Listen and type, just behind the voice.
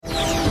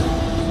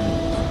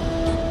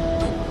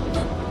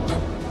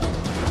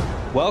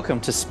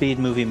Welcome to Speed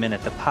Movie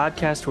Minute, the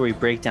podcast where we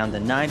break down the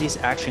 90s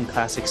action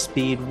classic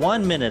Speed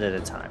 1 minute at a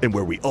time. And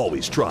where we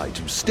always try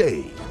to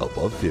stay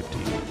above 50.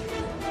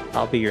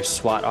 I'll be your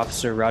SWAT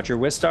officer, Roger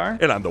Wistar.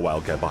 And I'm the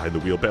wildcat behind the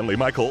wheel, Bentley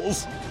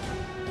Michaels.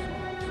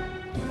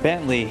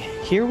 Bentley,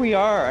 here we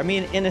are. I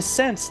mean, in a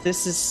sense,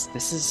 this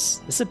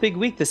is a big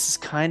week. This is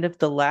kind of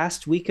the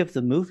last week of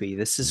the movie.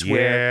 This is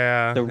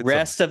where the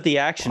rest of the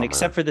action,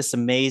 except for this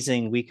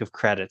amazing week of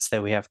credits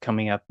that we have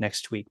coming up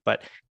next week.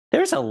 But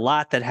there's a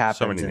lot that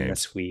happens in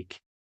this week.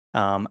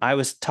 I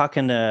was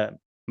talking to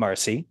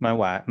Marcy, my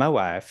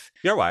wife.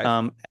 Your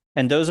wife.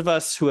 And those of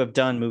us who have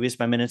done Movies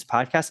by Minutes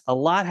podcast, a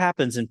lot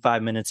happens in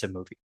 5 minutes of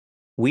movie.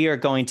 We are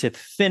going to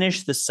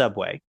finish The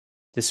Subway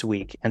this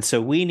week. And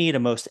so we need a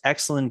most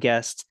excellent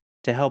guest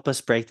to help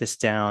us break this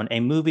down. A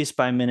Movies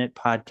by Minute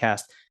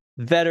podcast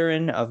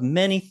veteran of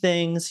many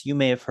things. You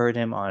may have heard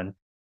him on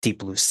Deep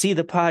Blue Sea,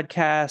 the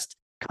podcast,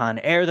 Con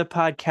Air, the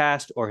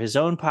podcast, or his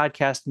own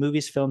podcast,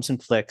 Movies, Films,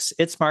 and Flicks.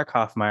 It's Mark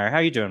Hoffmeyer. How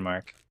you doing,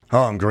 Mark?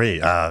 Oh, I'm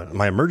great.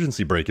 My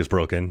emergency brake is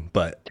broken,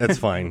 but it's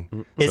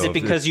fine. Is it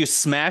because you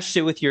smashed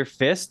it with your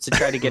fist to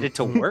try to get it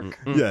to work?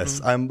 Yes,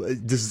 I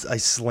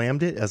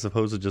slammed it as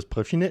opposed to just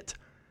pushing it.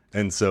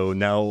 And so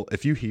now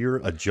if you hear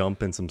a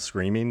jump and some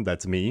screaming,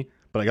 that's me.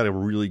 But I got a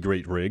really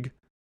great rig.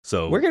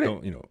 So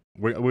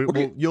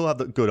you'll have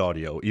the good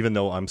audio, even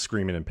though I'm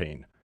screaming in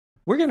pain.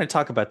 We're going to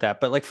talk about that.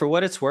 But like for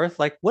what it's worth,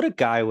 like what a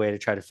guy way to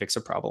try to fix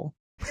a problem.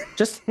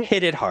 Just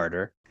hit it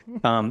harder.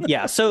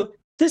 So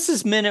this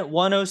is minute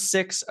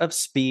 106 of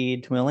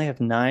Speed. We only have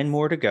 9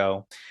 more to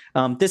go.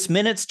 This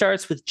minute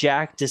starts with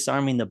Jack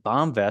disarming the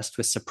bomb vest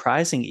with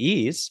surprising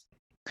ease.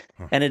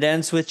 And it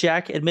ends with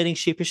Jack admitting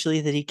sheepishly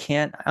that he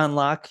can't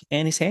unlock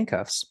Annie's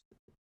handcuffs.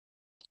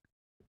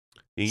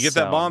 He can get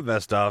that bomb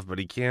vest off, but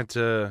he can't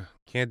do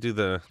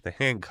the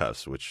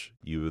handcuffs, which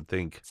you would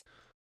think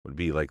would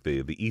be like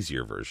the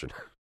easier version.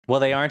 Well,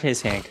 they aren't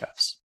his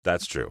handcuffs.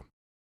 That's true.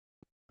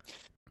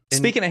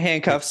 Speaking of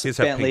handcuffs,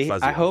 Bentley,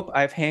 I hope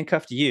I've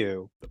handcuffed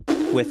you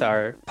with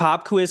our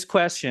pop quiz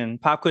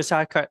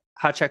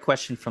hot check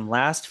question from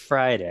last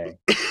Friday,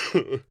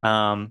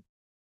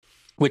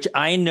 which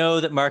I know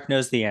that Mark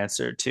knows the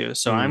answer to.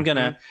 So I'm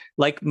gonna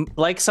like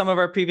some of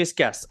our previous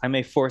guests, I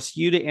may force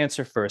you to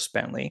answer first,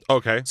 Bentley.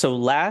 Okay. So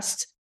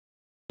last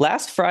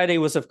Friday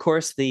was, of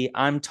course, the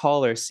I'm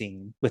taller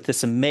scene with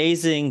this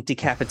amazing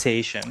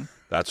decapitation.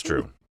 That's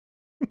true.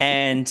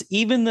 And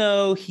even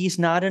though he's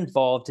not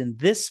involved in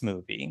this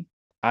movie,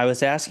 I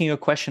was asking you a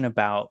question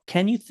about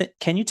can you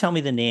tell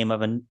me the name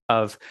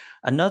of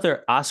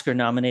another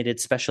Oscar-nominated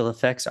special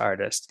effects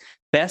artist,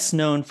 best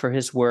known for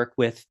his work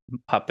with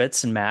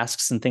puppets and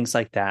masks and things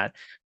like that,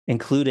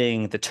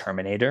 including The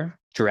Terminator,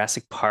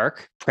 Jurassic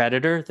Park,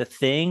 Predator, The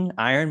Thing,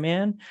 Iron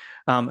Man.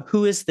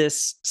 Who is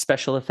this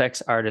special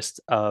effects artist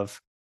of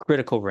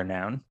critical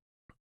renown?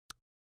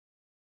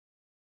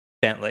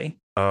 Bentley.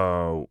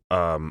 Oh,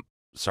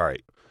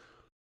 sorry.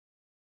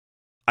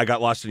 I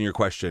got lost in your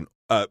question.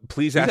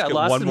 Please ask it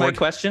one more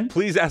question.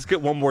 Please ask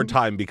it one more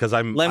time because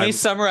Let me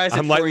summarize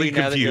it for you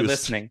now that you're confused.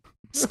 listening.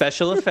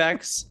 Special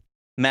effects,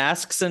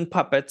 masks and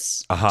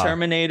puppets,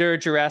 Terminator,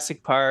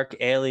 Jurassic Park,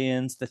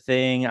 Aliens, The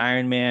Thing,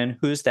 Iron Man.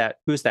 Who's that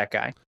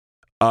guy?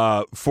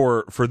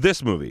 For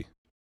this movie.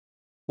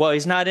 Well,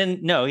 he's not in.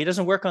 No, he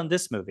doesn't work on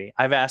this movie.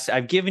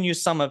 I've given you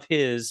some of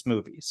his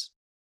movies.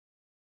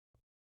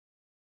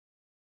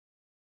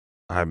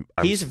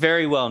 He's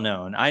very well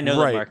known. I know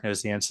that Mark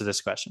knows the answer to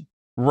this question.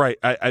 Right.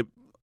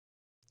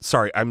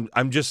 Sorry. I'm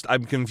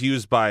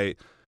confused by.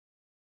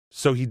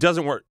 So he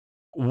doesn't work.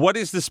 What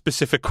is the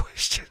specific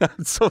question?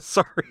 I'm so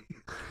sorry.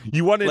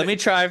 You want to let me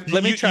try.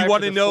 You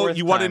want to know.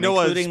 You want to know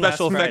a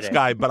special effects Friday.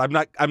 guy, but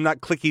I'm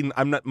not clicking.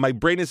 My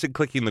brain isn't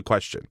clicking the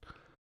question.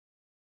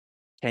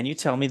 Can you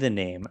tell me the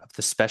name of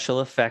the special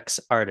effects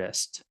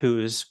artist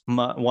who's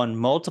won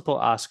multiple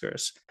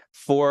Oscars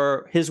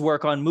for his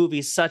work on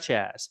movies such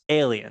as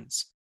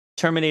Aliens,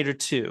 Terminator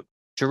 2,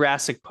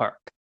 Jurassic Park,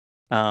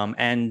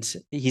 and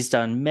he's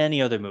done many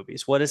other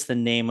movies? What is the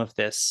name of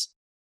this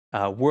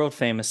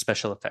world-famous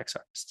special effects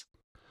artist?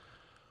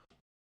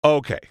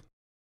 Okay.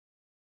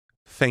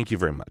 Thank you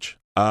very much.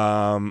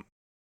 I've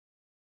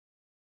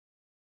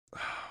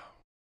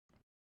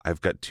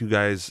got 2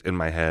 guys in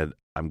my head.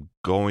 I'm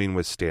going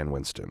with Stan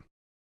Winston.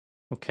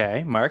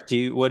 Okay, Mark,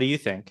 what do you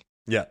think?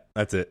 Yeah,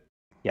 that's it.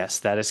 Yes,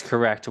 that is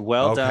correct.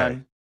 Well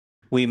done.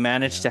 We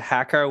managed to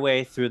hack our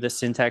way through the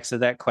syntax of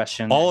that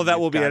question. All of that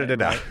will be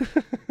edited out.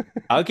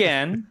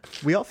 Again.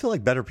 We all feel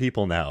like better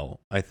people now,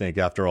 I think,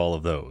 after all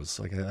of those.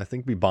 Like, I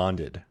think we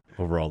bonded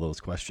over all those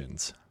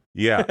questions.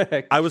 Yeah.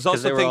 I was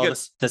also thinking all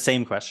the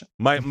same question.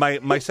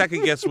 My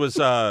second guess was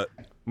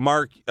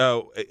Mark,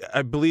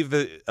 I believe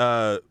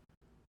that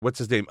what's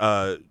his name?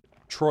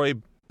 Troy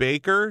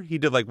Baker. He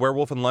did like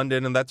Werewolf in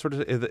London and that sort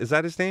of. Is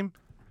that his name?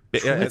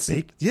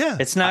 Yeah,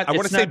 it's not. I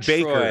want to say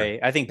Baker. Troy.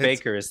 I think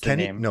Baker is the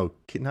Kenny, name. No,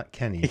 not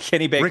Kenny.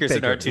 Kenny Baker's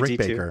in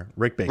R2D2.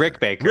 Rick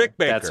Baker.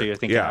 That's what you're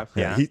thinking of.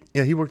 Yeah.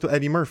 He worked with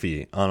Eddie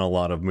Murphy on a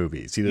lot of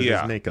movies. He did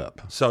his makeup.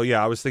 So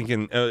I was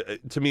thinking.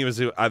 To me, it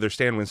was either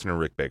Stan Winston or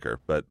Rick Baker.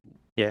 But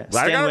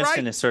Stan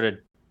Winston is sort of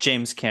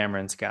James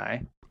Cameron's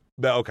guy.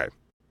 Okay.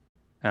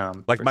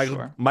 Like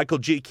Michael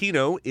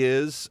Giacchino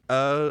is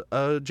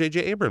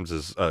J.J.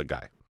 Abrams'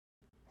 guy.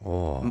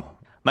 Oh,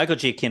 Michael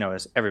Giacchino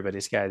is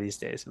everybody's guy these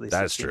days. At least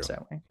that is true.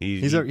 That way.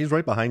 He's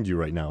right behind you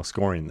right now,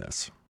 scoring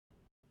this.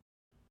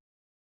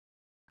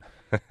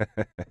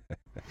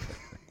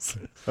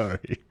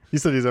 Sorry, he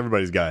said he's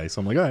everybody's guy,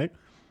 so I'm like, all right.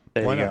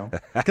 There Why you not?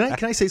 go.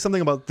 Can I say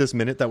something about this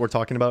minute that we're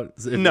talking about?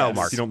 No,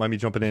 Mark. If you don't mind me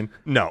jumping in.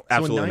 No,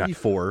 absolutely so in not.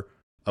 '94,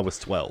 I was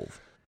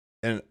 12,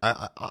 and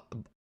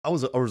I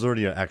was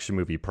already an action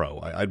movie pro.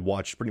 I'd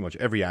watched pretty much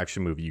every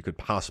action movie you could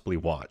possibly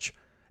watch,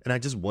 and I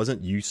just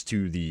wasn't used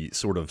to the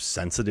sort of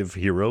sensitive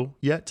hero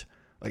yet.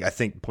 Like, I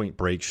think Point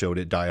Break showed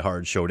it, Die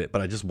Hard showed it,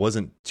 but I just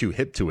wasn't too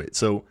hip to it.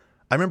 So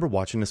I remember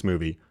watching this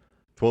movie,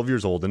 12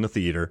 years old, in the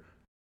theater,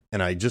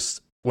 and I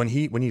just when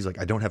he's like,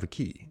 I don't have a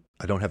key,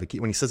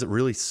 when he says it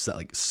really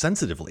like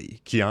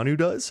sensitively, Keanu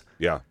does.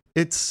 Yeah,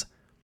 it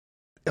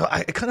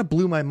kind of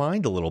blew my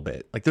mind a little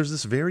bit. Like, there's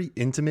this very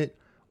intimate.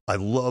 I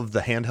love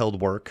the handheld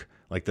work.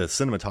 Like, the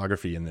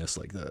cinematography in this,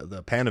 like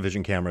the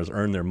Panavision cameras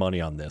earn their money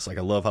on this. Like,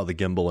 I love how the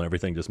gimbal and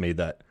everything just made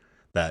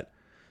that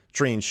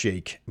train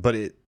shake. But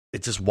it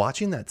just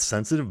watching that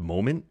sensitive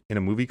moment in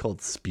a movie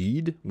called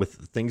Speed with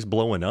things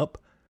blowing up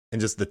and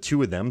just the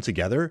two of them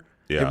together,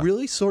 it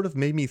really sort of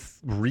made me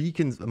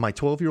my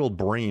 12-year-old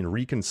brain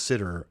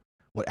reconsider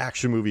what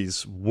action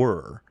movies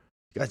were.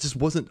 I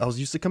was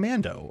used to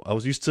Commando. I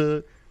was used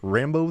to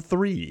Rambo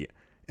 3.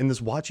 And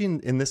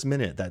watching in this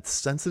minute, that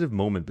sensitive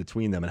moment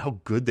between them and how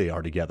good they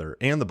are together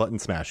and the button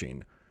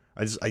smashing.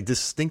 I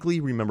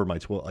distinctly remember my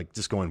 12, like,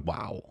 just going,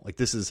 wow, like,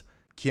 this is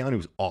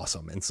Keanu's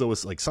awesome. And so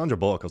it's like Sandra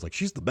Bullock. I was like,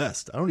 she's the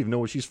best. I don't even know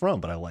where she's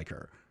from, but I like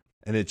her.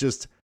 And it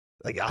just,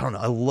 like, I don't know.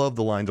 I love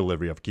the line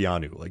delivery of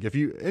Keanu. Like,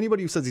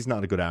 anybody who says he's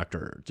not a good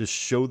actor, just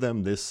show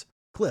them this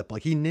clip.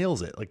 Like, he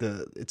nails it. Like,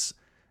 it's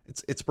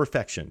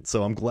perfection.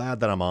 So I'm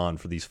glad that I'm on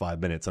for these 5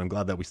 minutes. And I'm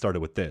glad that we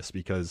started with this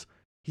because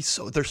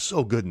they're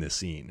so good in this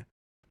scene.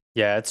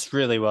 Yeah, it's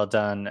really well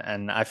done,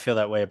 and I feel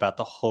that way about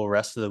the whole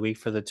rest of the week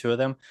for the two of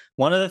them.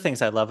 One of the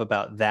things I love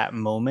about that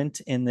moment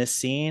in this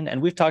scene,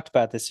 and we've talked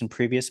about this in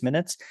previous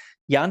minutes,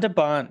 Jan de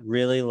Bont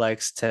really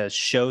likes to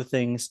show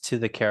things to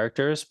the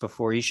characters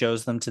before he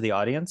shows them to the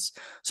audience.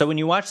 So when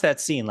you watch that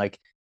scene, like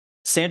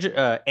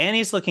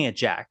Annie's looking at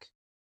Jack.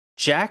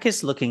 Jack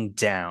is looking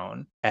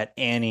down at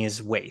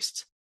Annie's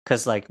waist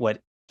because, like, what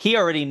he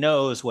already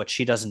knows what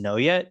she doesn't know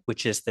yet,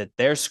 which is that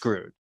they're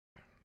screwed.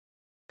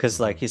 Because,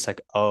 like, he's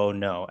like, oh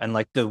no, and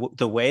like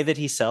the way that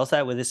he sells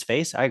that with his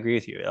face, I agree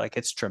with you. Like,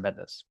 it's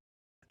tremendous.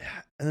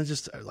 Yeah, and then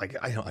just like,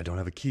 I don't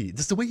have a key.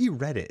 Just the way he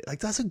read it, like,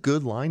 that's a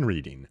good line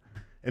reading.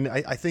 And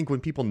I think when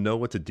people know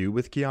what to do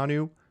with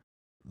Keanu,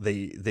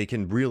 they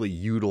can really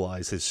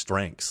utilize his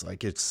strengths.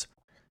 Like, it's,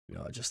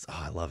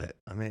 I love it.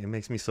 I mean, it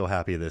makes me so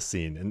happy, this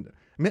scene. And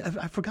I mean,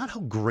 I forgot how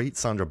great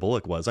Sandra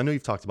Bullock was. I know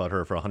you've talked about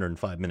her for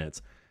 105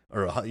 minutes,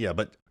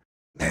 but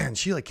man,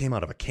 she like came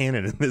out of a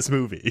cannon in this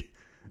movie.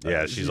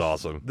 Yeah, she's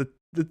awesome.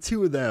 The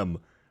two of them,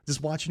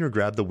 just watching her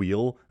grab the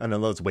wheel. I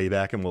know it's way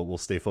back, and we'll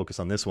stay focused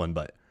on this one.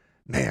 But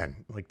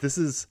man, like, this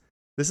is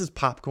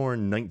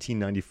popcorn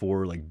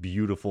 1994, like,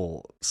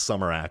 beautiful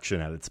summer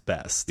action at its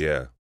best.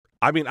 Yeah,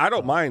 I mean, I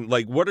don't mind.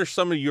 Like, what are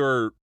some of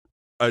your?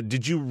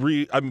 Did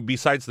you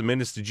besides the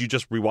minutes, did you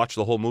just rewatch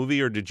the whole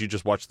movie, or did you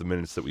just watch the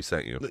minutes that we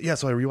sent you? Yeah,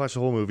 so I rewatched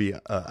the whole movie.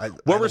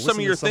 What were some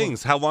of your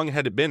things? How long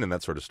had it been, and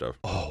that sort of stuff?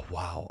 Oh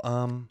wow.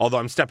 Although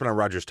I'm stepping on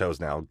Roger's toes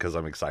now because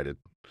I'm excited.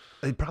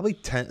 Probably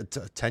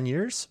 10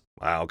 years.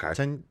 Wow, okay.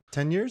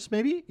 10 years,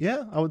 maybe?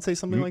 Yeah, I would say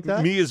something like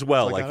that. Me as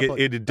well. Like,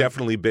 it had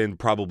definitely been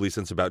probably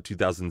since about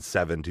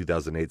 2007,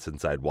 2008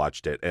 since I'd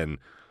watched it. And,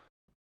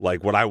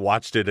 like, when I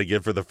watched it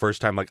again for the first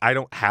time, like, I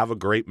don't have a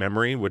great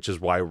memory, which is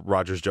why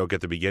Roger's joke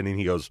at the beginning,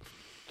 he goes,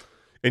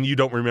 and you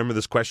don't remember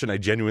this question? I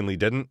genuinely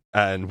didn't.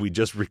 And we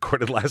just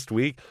recorded last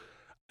week.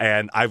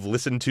 And I've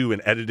listened to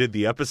and edited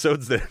the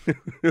episodes that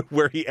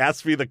where he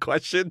asked me the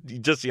question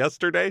just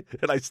yesterday,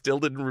 and I still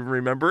didn't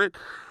remember it.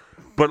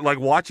 But, like,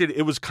 watch it,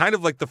 it was kind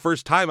of like the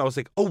first time I was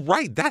like, oh,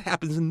 right, that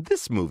happens in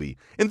this movie.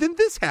 And then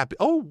this happened.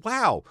 Oh,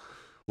 wow.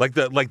 Like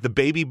the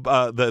baby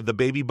the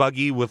baby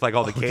buggy with, like,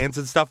 all the cans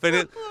and stuff in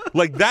it.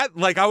 Like that,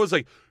 like, I was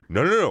like,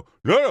 no.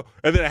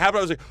 And then it happened,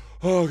 I was like,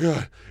 oh,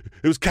 God,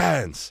 it was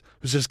cans.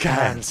 It was just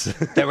cans.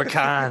 There were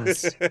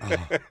cans.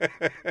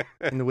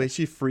 And the way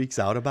she freaks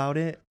out about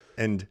it,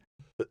 and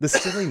the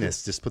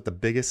silliness just put the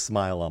biggest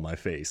smile on my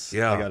face.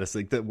 Yeah. I gotta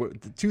say,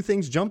 the two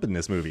things jump in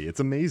this movie. It's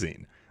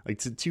amazing. Like,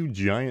 two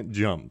giant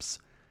jumps.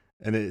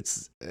 And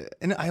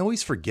I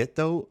always forget,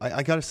 though.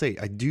 I gotta say,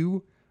 I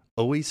do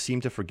always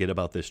seem to forget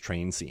about this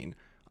train scene.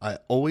 I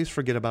always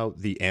forget about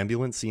the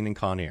ambulance scene in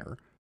Con Air.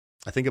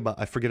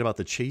 I forget about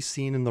the chase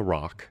scene in The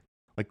Rock.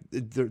 Like,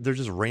 they're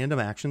just random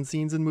action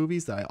scenes in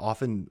movies that I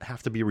often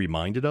have to be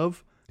reminded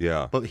of.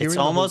 Yeah. But it's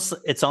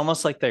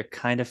almost like they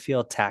kind of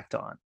feel tacked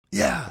on.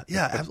 Yeah,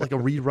 like a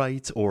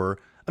rewrite,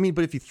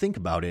 but if you think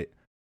about it,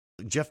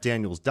 Jeff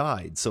Daniels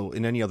died. So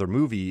in any other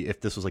movie, if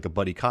this was like a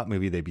buddy cop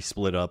movie, they'd be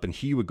split up and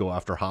he would go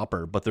after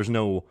Hopper, but there's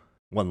no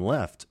one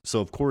left.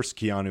 So of course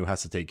Keanu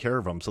has to take care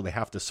of him. So they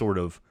have to sort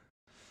of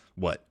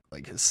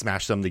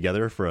smash them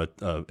together for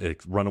a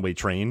runaway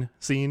train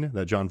scene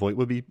that Jon Voight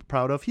would be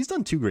proud of. He's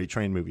done 2 great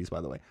train movies,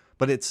 by the way.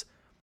 But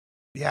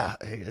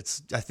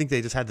I think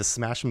they just had to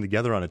smash them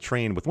together on a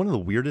train with one of the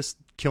weirdest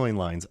killing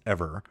lines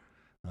ever.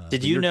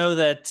 Did you know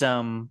that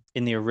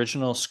in the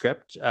original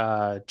script,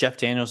 Jeff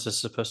Daniels is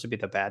supposed to be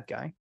the bad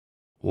guy?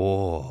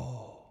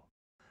 Whoa.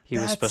 He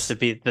was supposed to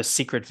be the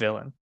secret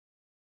villain.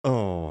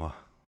 Oh,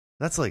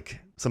 that's like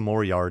some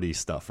Moriarty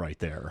stuff right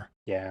there.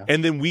 Yeah.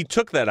 And then we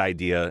took that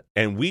idea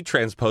and we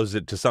transposed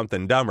it to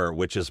something dumber,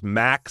 which is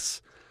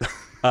Max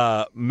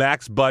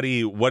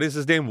buddy. What is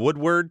his name?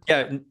 Woodward?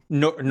 Yeah,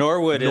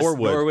 Norwood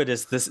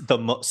is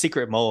the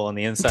secret mole on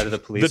the inside of the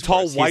police. The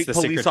tall force. white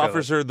police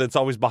officer that's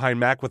always behind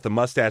Mac with the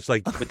mustache,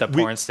 like with the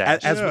porn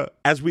stash.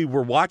 As we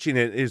were watching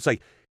it, it's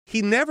like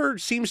he never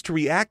seems to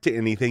react to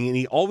anything, and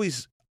he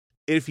always,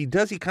 if he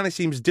does, he kind of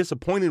seems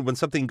disappointed when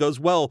something goes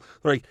well.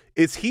 Like,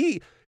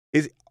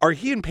 are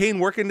he and Payne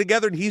working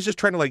together, and he's just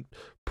trying to like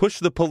push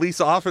the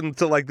police off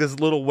into like this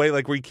little way,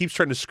 like where he keeps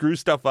trying to screw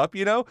stuff up,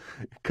 you know?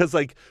 Because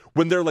like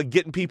when they're like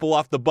getting people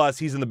off the bus,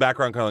 he's in the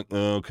background kind of like,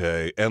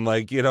 okay, and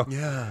like, you know,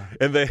 yeah.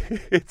 And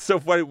it's so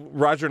funny.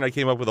 Roger and I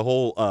came up with a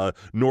whole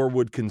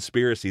Norwood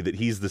conspiracy that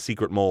he's the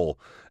secret mole,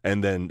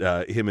 and then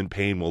him and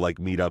Payne will like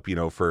meet up, you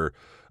know, for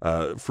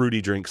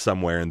fruity drinks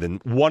somewhere, and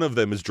then one of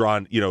them is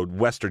drawn, you know,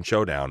 Western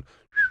Showdown.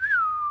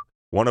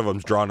 One of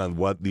them's drawn on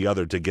the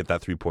other to get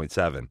that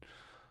 3.7.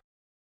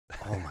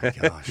 Oh my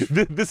gosh.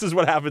 This is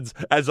what happens,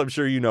 as I'm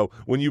sure you know,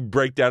 when you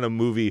break down a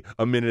movie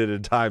a minute at a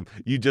time.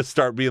 You just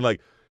start being like,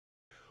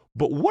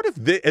 but what if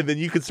this? And then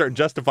you can start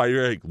justifying,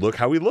 you're like, look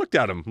how he looked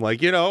at him.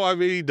 Like, you know, I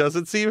mean, he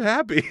doesn't seem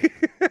happy.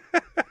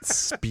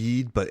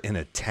 Speed, but in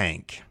a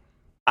tank.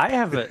 I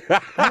have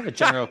a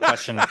general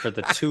question for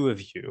the two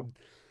of you,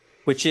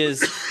 which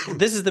is,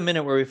 this is the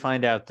minute where we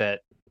find out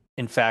that,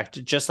 in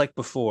fact, just like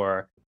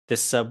before,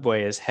 this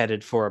subway is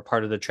headed for a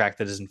part of the track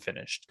that isn't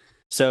finished.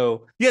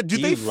 So yeah, do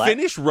they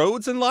finish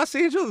roads in Los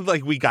Angeles?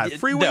 Like, we got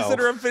freeways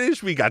that are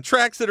unfinished, we got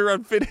tracks that are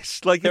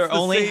unfinished. Like, they're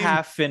only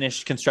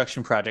half-finished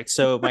construction projects.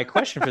 So my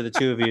question for the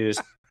two of you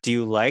is, do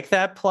you like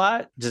that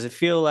plot? Does it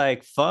feel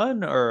like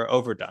fun or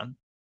overdone?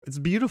 It's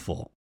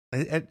beautiful.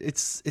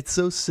 It's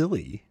so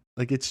silly.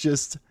 Like,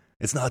 it's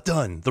not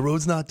done. The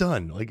road's not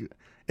done. Like,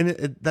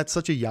 and that's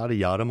such a yada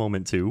yada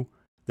moment too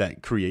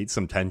that creates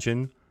some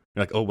tension.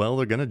 You're like, oh well,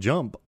 they're gonna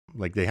jump.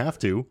 Like, they have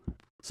to.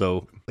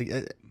 So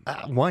like,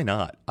 why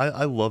not?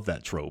 I love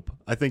that trope.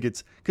 I think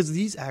it's because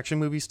these action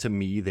movies, to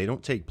me, they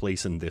don't take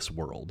place in this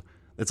world.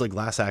 It's like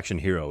Last Action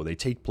Hero. They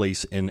take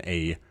place in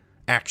a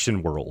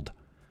action world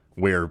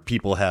where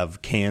people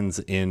have cans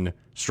in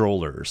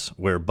strollers,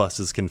 where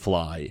buses can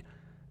fly,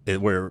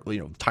 where, you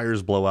know,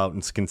 tires blow out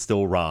and can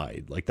still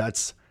ride. Like, I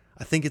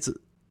think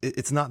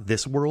it's not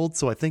this world.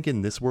 So I think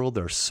in this world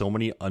there are so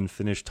many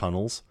unfinished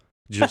tunnels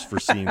just for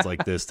scenes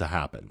like this to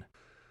happen.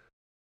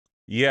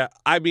 Yeah,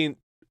 I mean,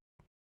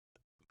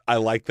 I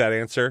like that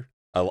answer.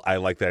 I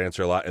like that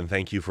answer a lot, and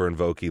thank you for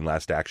invoking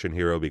Last Action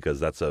Hero, because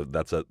that's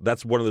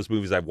one of those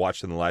movies I've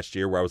watched in the last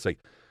year where I was like,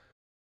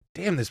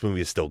 damn, this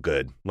movie is still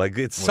good. Like,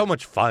 it's so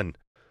much fun.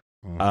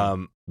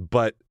 Mm-hmm.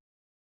 But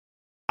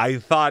I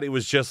thought it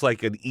was just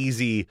like an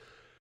easy,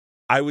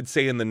 I would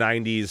say in the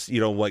 90s, you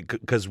know, like,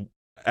 because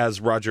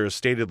as Roger has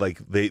stated, like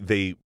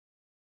it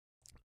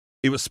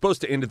was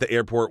supposed to end at the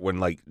airport when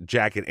like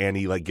Jack and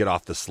Annie like get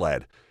off the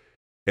sled,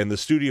 and the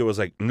studio was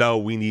like, no,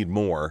 we need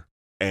more.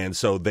 And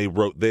so they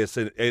wrote this,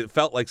 and it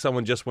felt like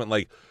someone just went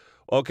like,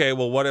 okay,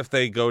 well, what if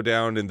they go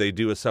down and they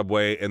do a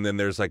subway, and then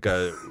there's like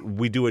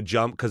we do a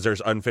jump because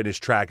there's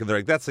unfinished track, and they're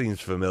like, that seems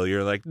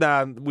familiar. Like,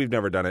 nah, we've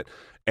never done it.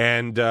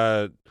 And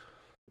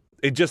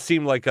it just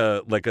seemed like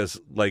they're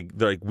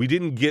like, we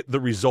didn't get the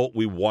result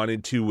we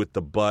wanted to with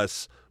the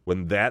bus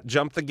when that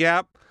jumped the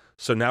gap.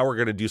 So now we're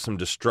going to do some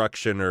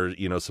destruction, or,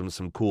 you know,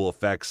 some cool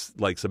effects,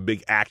 like some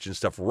big action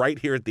stuff right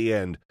here at the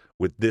end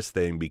with this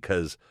thing,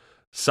 because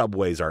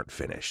subways aren't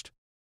finished.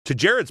 To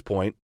Jared's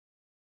point,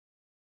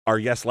 our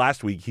guest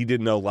last week, he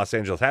didn't know Los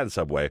Angeles had a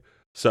subway.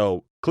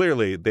 So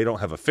clearly they don't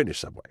have a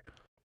finished subway.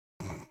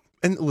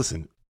 And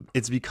listen,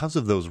 it's because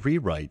of those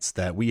rewrites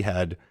that we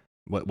had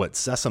what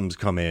Sesame's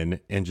come in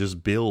and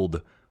just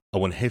build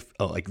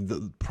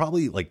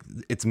probably like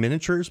it's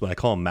miniatures, but I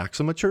call them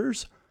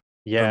maximatures.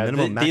 Yeah,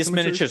 these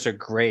miniatures are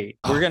great.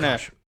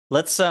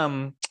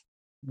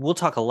 We'll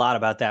talk a lot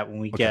about that when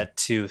we get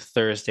to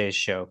Thursday's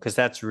show, because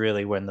that's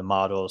really when the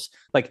models,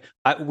 like,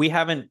 I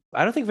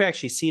don't think we've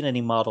actually seen any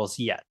models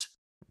yet.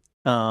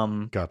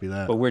 Copy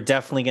that. But we're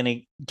definitely going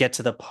to get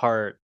to the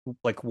part,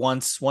 like,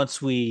 once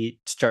we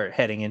start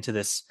heading into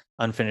this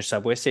unfinished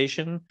subway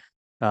station.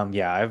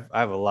 I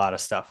have a lot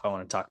of stuff I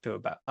want to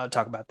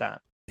talk about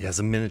that. Yeah, it's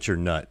a miniature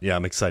nut. Yeah,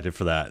 I'm excited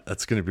for that.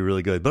 That's going to be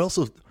really good. But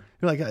also,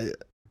 you're like,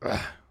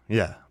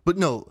 yeah, but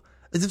no.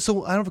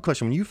 So I have a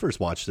question. When you first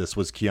watched this,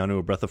 was Keanu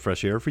a breath of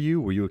fresh air for you?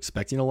 Were you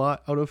expecting a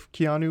lot out of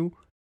Keanu?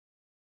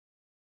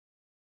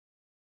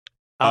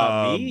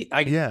 Me?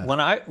 When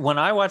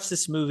I watched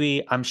this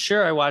movie, I'm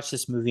sure I watched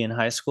this movie in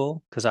high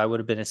school, because I would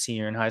have been a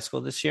senior in high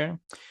school this year.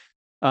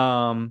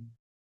 And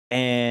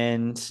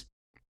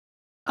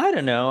I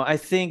don't know. I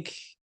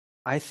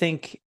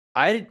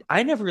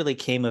never really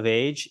came of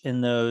age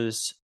in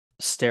those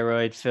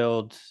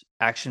steroid-filled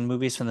action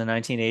movies from the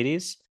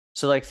 1980s.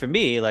 So like for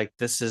me, like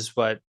this is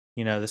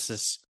this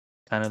is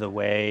kind of the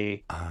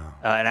way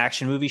an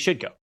action movie should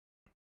go.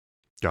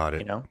 Got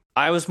it. You know,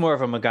 I was more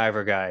of a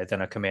MacGyver guy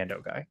than a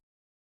Commando guy.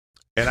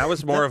 And I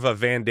was more of a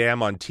Van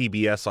Damme on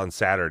TBS on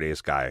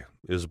Saturdays guy.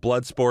 It was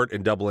Bloodsport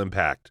and Double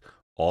Impact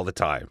all the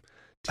time.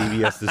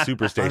 TBS, the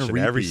Superstation,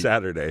 every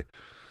Saturday.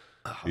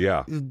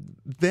 Yeah.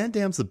 Van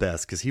Damme's the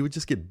best because he would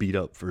just get beat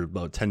up for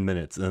about 10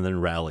 minutes and then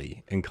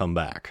rally and come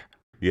back.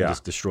 Yeah. And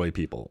just destroy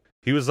people.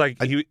 He was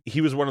like,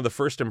 he was one of the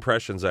first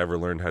impressions I ever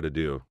learned how to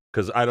do.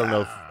 Because I don't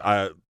know if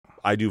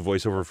I do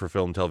voiceover for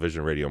film,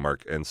 television, radio,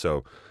 Mark. And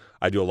so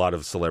I do a lot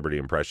of celebrity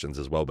impressions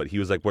as well. But he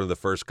was like one of the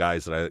first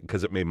guys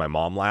because it made my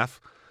mom laugh.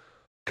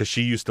 Because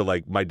she used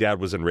to my dad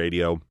was in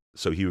radio.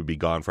 So he would be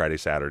gone Friday,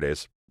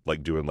 Saturdays,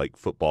 like doing like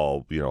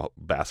football,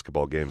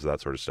 basketball games,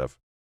 that sort of stuff.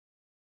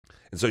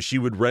 And so she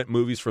would rent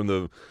movies from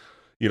the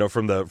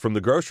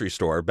grocery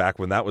store back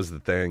when that was the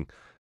thing.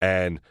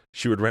 And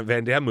she would rent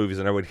Van Damme movies,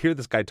 and I would hear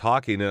this guy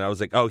talking, and I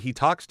was like, oh, he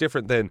talks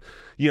different than,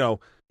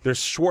 there's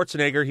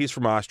Schwarzenegger, he's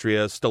from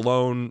Austria.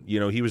 Stallone,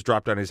 he was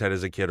dropped on his head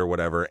as a kid or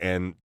whatever.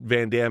 And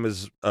Van Damme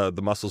is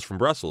the muscles from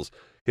Brussels.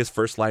 His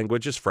first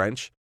language is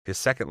French. His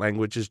second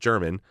language is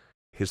German.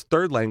 His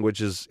third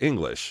language is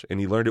English, and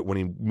he learned it when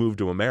he moved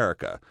to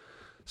America.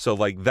 So,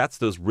 that's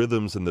those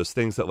rhythms and those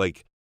things that,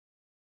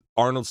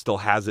 Arnold still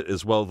has it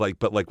as well.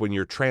 But when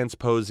you're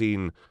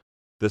transposing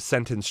the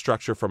sentence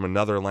structure from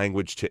another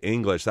language to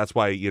English, that's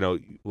why,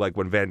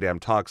 when Van Damme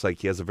talks,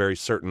 he has a very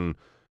certain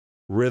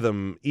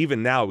rhythm,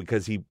 even now,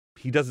 because he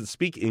doesn't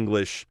speak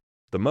English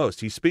the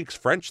most. He speaks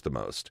French the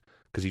most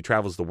because he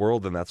travels the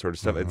world and that sort of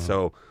stuff. And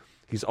so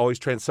he's always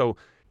so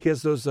he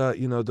has those,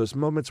 those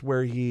moments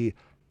where he,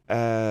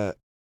 how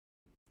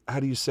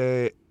do you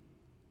say,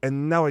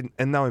 and now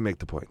I make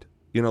the point,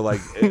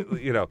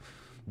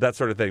 that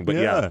sort of thing. But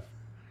yeah.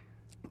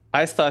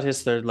 I thought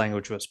his third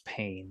language was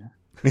pain.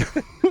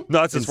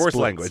 No, it's his fourth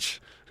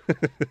language.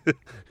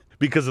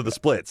 Because of the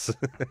splits.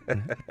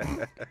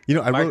 I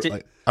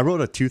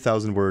wrote a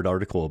 2,000-word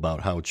article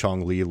about how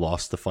Chong Li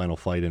lost the final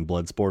fight in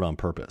Bloodsport on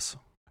purpose.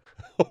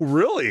 Oh,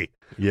 really?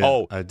 Yeah.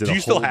 Oh, I did do you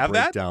still have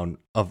that?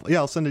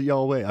 I'll send it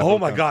y'all away. Oh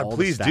my God,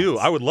 please do.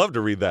 I would love to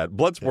read that.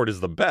 Bloodsport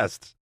is the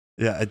best.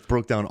 Yeah, it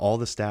broke down all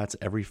the stats,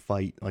 every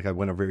fight. I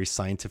went a very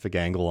scientific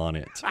angle on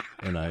it.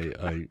 And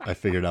I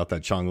figured out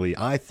that Chong Li,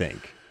 I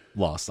think,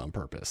 lost on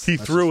purpose. He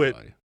threw it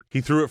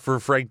for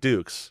Frank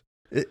Dukes.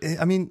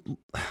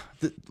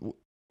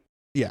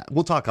 Yeah,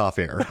 we'll talk off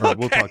air. Or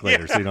we'll talk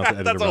later, so you don't have to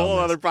edit. That's a whole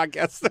other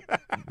podcast.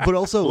 But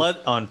also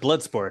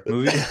Bloodsport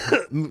movie.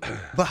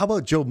 But how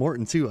about Joe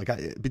Morton too?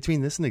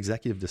 Between this and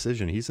Executive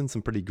Decision, he's in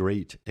some pretty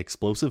great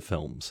explosive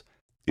films.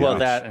 Well,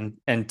 that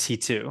and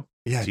T2.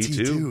 Yeah,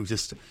 T2.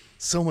 Just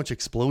so much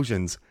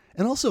explosions.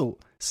 And also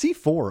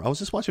C4. I was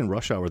just watching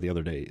Rush Hour the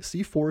other day.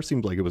 C4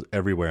 seemed like it was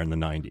everywhere in the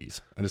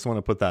 90s. I just want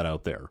to put that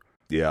out there.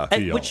 Yeah.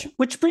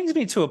 Which brings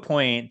me to a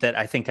point that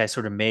I think I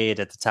sort of made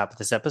at the top of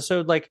this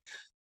episode.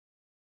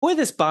 Boy,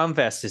 this bomb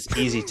vest is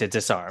easy to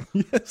disarm.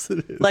 Yes,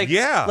 it is.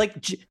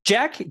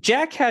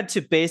 Jack had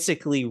to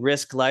basically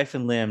risk life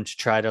and limb to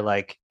try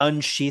to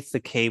unsheath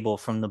the cable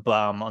from the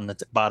bomb on the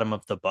bottom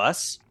of the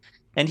bus.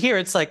 And here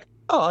it's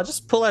I'll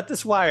just pull out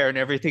this wire and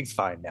everything's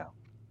fine now.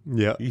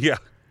 Yeah. Yeah.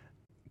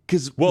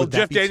 Because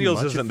Jeff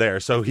Daniels isn't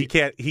there, so he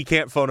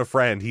can't phone a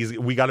friend.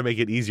 We got to make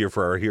it easier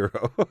for our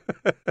hero.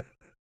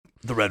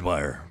 The red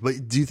wire.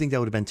 But do you think that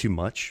would have been too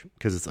much?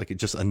 Because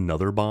it's just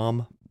another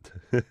bomb.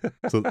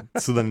 So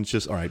then it's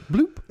just all right.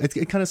 Bloop.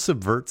 It kind of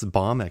subverts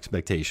bomb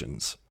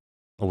expectations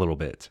a little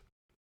bit.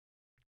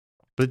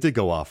 But it did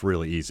go off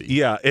really easy.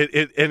 Yeah.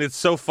 And it's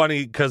so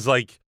funny because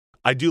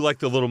I do like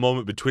the little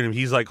moment between him.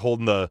 He's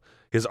holding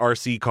his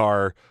RC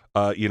car,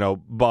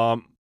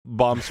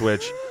 bomb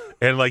switch.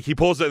 And he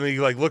pulls it and he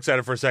looks at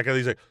it for a second. And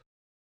he's like,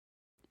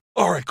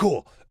 all right,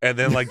 cool. And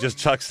then just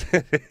chucks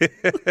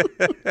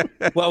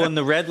it. Well, when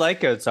the red light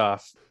goes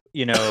off,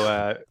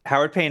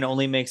 Howard Payne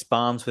only makes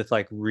bombs with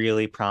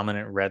really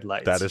prominent red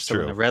lights. That is true.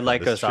 When the red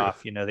light goes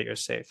off, you know that you're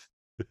safe.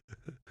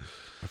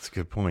 That's a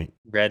good point.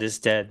 Red is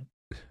dead.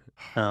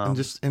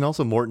 And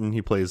also Morton,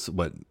 he plays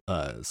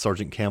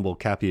Sergeant Campbell,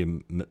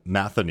 Cappy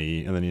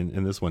Matheny, and then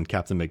in this one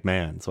Captain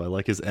McMahon. So I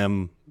like his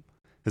M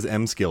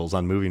skills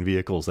on moving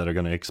vehicles that are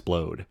going to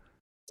explode.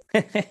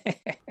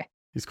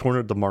 He's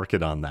cornered the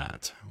market on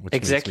that. Which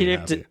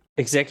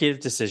Executive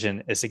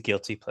Decision is a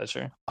guilty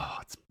pleasure. Oh,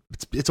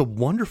 it's a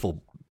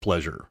wonderful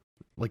pleasure.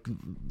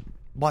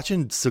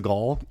 Watching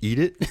Seagal eat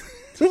it.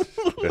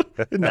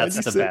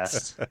 That's the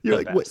best.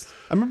 You're what?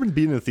 I remember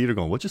being in the theater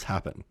going, what just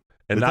happened?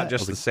 And not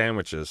just the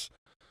sandwiches.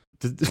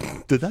 Did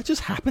that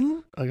just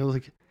happen? I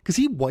was because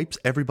he wipes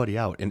everybody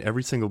out in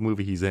every single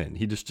movie he's in.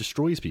 He just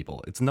destroys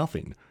people. It's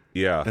nothing.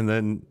 Yeah.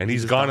 And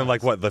he's gone in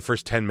the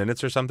first 10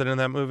 minutes or something in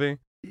that movie?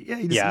 Yeah,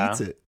 he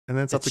just eats it. And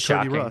then it's up to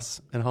Cody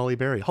Russ and Holly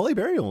Berry. Holly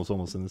Berry was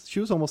almost in this.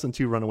 She was almost in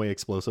 2 Runaway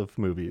Explosive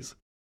movies.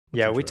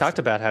 Yeah, we talked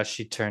about how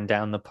she turned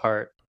down the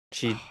part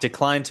She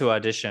declined to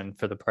audition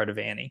for the part of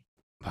Annie.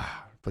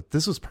 But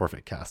this was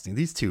perfect casting.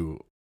 These two,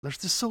 they're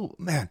just so,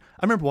 man.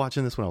 I remember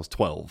watching this when I was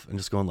 12 and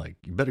just going like,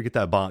 you better get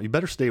that bomb. You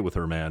better stay with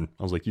her, man.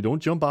 I was like, you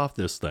don't jump off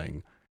this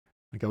thing.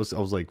 Like I was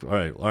like, all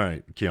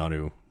right,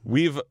 Keanu.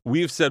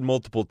 We've said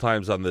multiple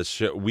times on this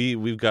show.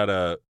 We've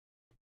got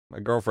my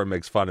girlfriend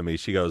makes fun of me.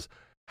 She goes,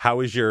 "How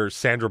is your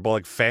Sandra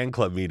Bullock fan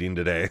club meeting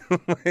today?"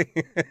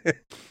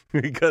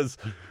 Because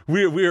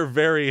we are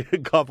very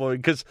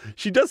complimented because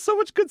she does so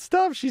much good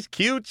stuff. She's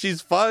cute,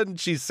 she's fun,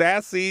 she's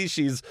sassy,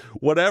 she's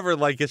whatever.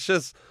 Like it's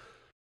just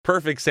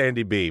perfect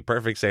Sandy B.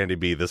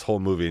 This whole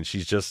movie, and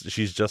she's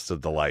just a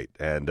delight.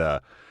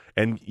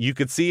 And you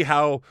could see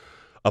how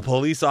a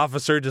police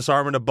officer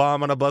disarming a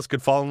bomb on a bus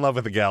could fall in love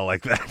with a gal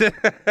like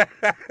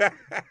that.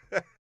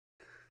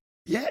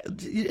 Yeah,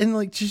 and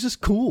like she's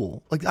just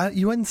cool. Like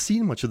you hadn't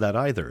seen much of that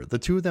either. The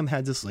two of them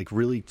had this like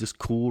really just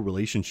cool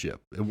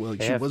relationship. She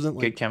wasn't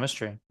like good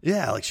chemistry.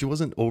 Yeah, like she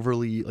wasn't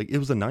overly like it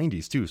was the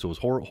 90s too, so it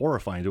was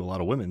horrifying to a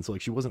lot of women. So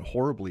like she wasn't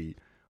horribly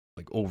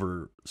like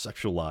over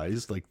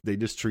sexualized. Like they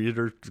just treated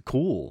her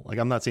cool. Like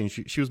I'm not saying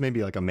she was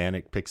maybe like a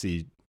manic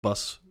pixie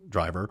bus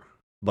driver,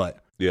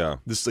 but yeah,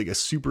 this like a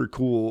super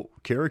cool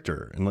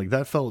character, and like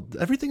that felt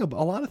everything. A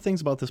lot of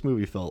things about this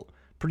movie felt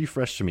pretty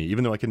fresh to me,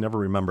 even though I can never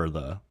remember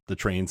the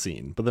train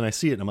scene. But then I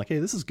see it and I'm like, hey,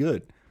 this is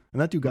good.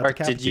 And that dude got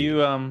decapitated.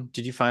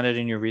 Did you find it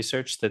in your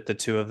research that the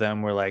two of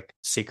them were like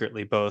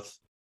secretly both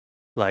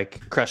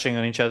like crushing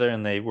on each other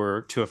and they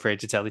were too afraid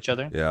to tell each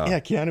other? Yeah,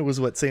 Keanu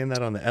was saying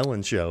that on the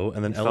Ellen show,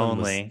 and then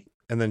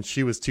and then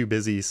she was too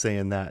busy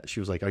saying that. She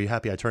was like, are you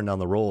happy I turned down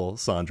the role,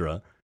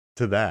 Sandra?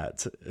 To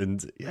that.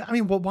 And yeah, I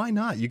mean, well, why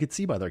not? You could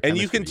see by their chemistry.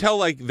 And you can tell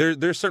like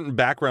there's certain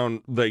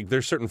background, like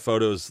there's certain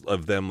photos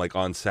of them like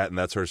on set and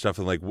that sort of stuff,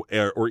 and like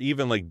or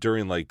even like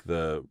during like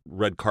the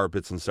red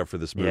carpets and stuff for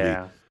this movie.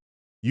 Yeah.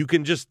 You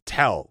can just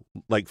tell,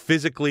 like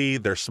physically,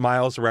 their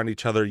smiles around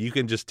each other. You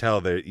can just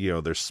tell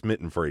that they're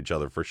smitten for each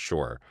other for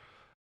sure.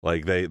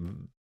 Like that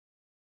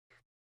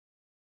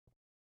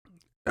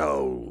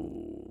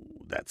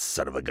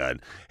son of a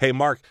gun. Hey,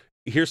 Mark.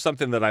 Here's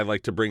something that I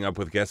like to bring up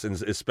with guests, and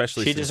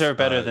especially she deserved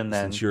better than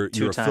since you're a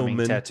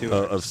filmman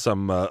of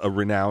some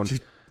renown.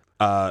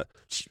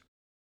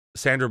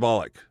 Sandra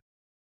Bullock,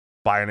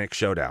 Bionic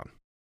Showdown.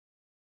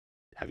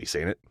 Have you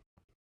seen it?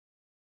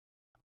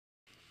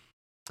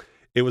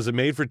 It was a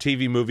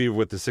made-for-TV movie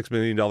with the $6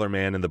 Million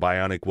Man and the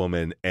Bionic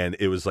Woman, and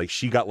it was like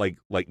she got like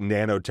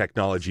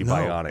nanotechnology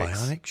bionics.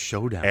 Bionic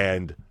Showdown,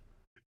 and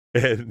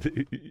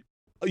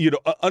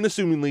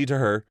unassumingly to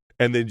her.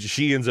 And then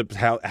she ends up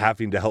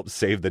having to help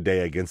save the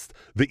day against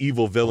the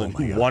evil villain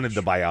who wanted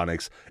the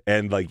bionics.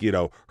 And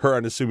her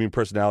unassuming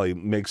personality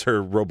makes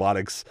her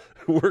robotics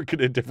work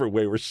in a different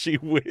way where she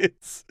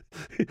wins.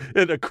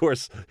 And of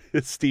course,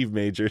 it's Steve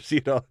Majors,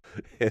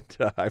 and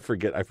I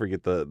forget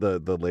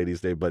the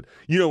lady's name, but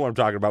you know what I'm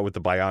talking about with the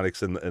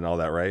bionics and all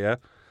that, right? Yeah.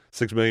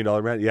 $6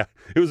 Million Man. Yeah.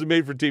 It was a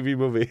made for TV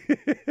movie.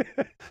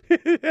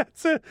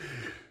 That's it.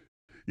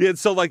 Yeah,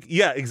 so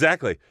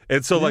exactly.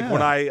 And so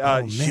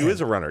when she is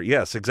a runner.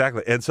 Yes,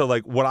 exactly. And so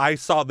when I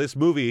saw this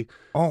movie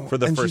for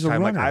the first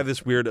time, I have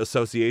this weird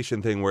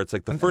association thing where it's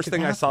like the first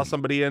thing I saw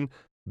somebody in,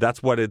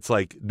 that's what it's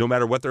like, no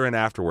matter what they're in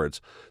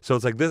afterwards. So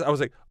it's like this, I was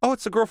like, oh,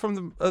 it's the girl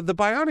from the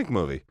Bionic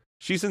movie.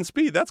 She's in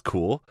Speed. That's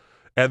cool.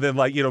 And then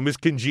Miss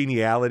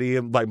Congeniality,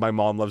 and my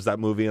mom loves that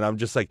movie, and I'm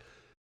just like,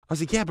 I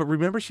was like, yeah, but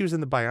remember she was in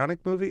the Bionic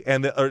movie?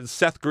 And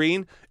Seth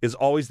Green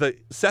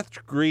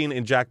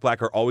and Jack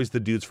Black are always the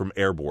dudes from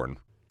Airborne.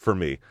 For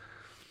me,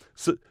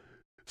 so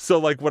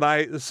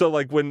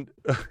when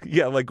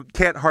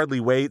Can't Hardly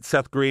Wait,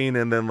 Seth Green,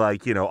 and then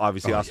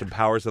obviously Austin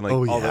Powers and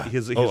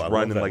his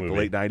run in the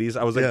late 90s,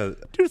 I was like,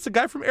 dude, it's the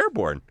guy from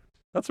Airborne.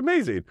 That's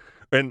amazing.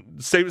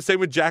 And same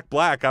with Jack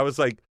Black. I was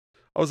like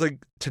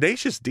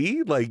Tenacious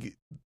D, like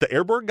the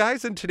Airborne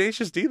guys in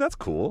Tenacious D. That's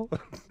cool.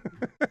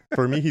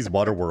 For me, he's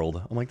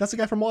Waterworld. I'm like, that's the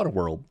guy from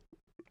Waterworld.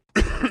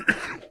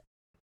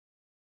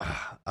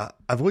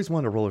 I've always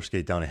wanted to roller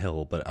skate down a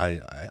hill, but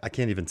I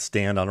can't even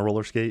stand on a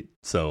roller skate.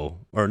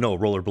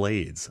 Roller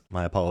blades.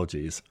 My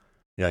apologies.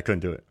 Yeah, I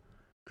couldn't do it.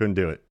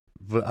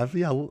 But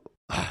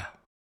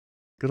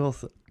good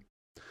old.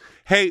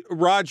 Hey,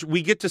 Raj,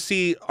 we get to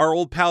see our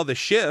old pal the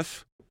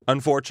Schiff.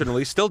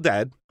 Unfortunately, still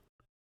dead.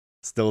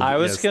 I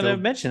was going to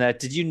mention that.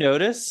 Did you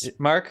notice,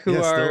 Mark,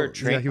 who our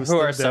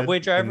subway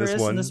driver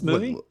is in this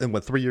movie?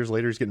 And 3 years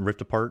later, he's getting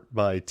ripped apart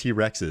by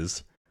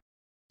T-Rexes.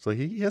 So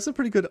he has some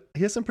pretty good.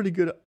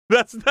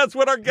 That's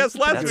what our guest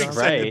last week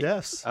said.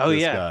 Deaths, oh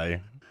yeah,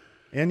 guy.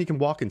 And he can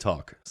walk and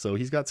talk, so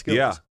he's got skills.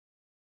 Yeah,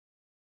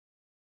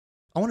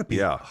 I want to be.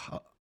 Yeah,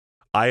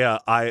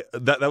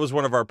 that was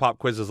one of our pop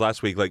quizzes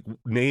last week. Like,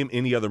 name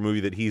any other movie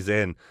that he's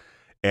in,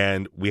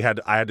 and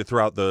I had to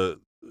throw out the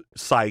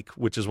Psych,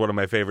 which is one of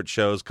my favorite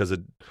shows because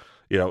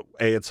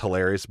it's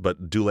hilarious.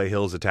 But Dule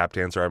Hill is a tap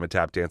dancer. I'm a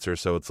tap dancer,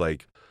 so it's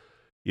like,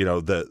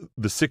 the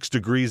 6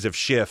 degrees of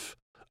Schiff.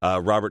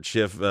 Robert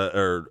Schiff,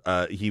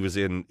 he was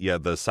in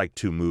the Psych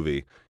 2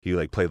 movie. He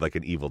played like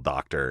an evil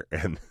doctor,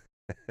 and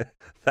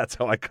that's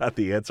how I got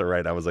the answer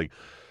right. I was like,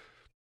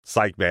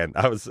 psych, man.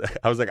 I was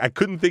like, I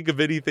couldn't think of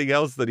anything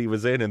else that he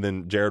was in, and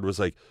then Jared was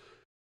like,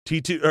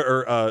 T2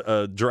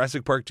 or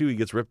Jurassic Park 2, he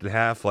gets ripped in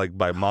half like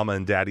by Mama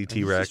and Daddy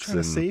T-Rex. He's trying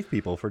to save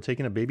people for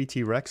taking a baby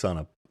T-Rex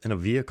in a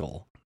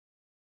vehicle.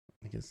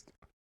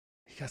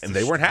 And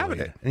they weren't having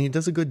it. And he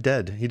does a good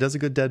dead. He does a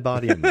good dead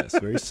body in this.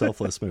 Very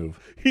selfless move.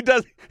 He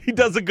does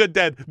a good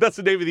dead. That's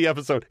the name of the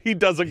episode. He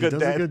does a good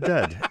dead. A good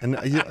dead. And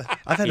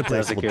I've had to play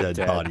a couple dead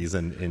bodies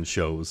in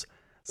shows.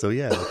 So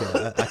yeah,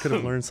 I could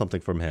have learned something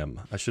from him.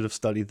 I should have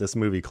studied this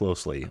movie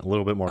closely, a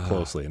little bit more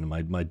closely, and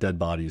my dead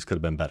bodies could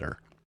have been better.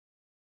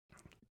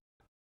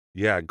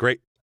 Yeah,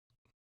 great.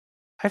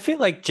 I feel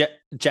like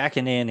Jack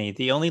and Annie,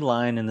 the only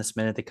line in this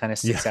minute that kind of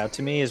sticks out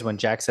to me is when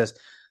Jack says,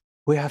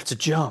 "We have to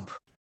jump."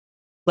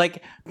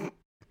 Like,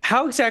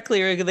 how exactly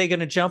are they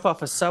going to jump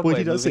off a subway? Well,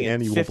 he does say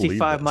Annie won't believe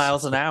 55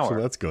 miles an hour.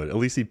 So that's good. At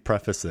least he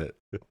prefaced it.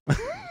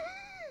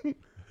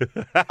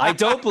 I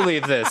don't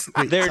believe this.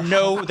 There's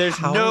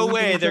no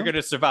way they're going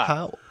to survive.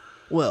 How?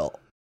 Well,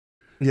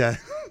 yeah.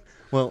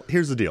 Well,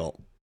 here's the deal.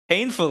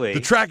 Painfully. The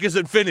track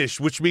isn't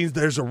finished, which means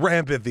there's a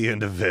ramp at the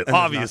end of it, and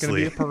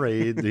obviously. There's not going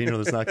to be a parade.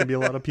 There's not going to be a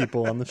lot of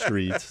people on the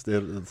streets.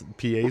 The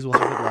PAs will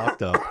have it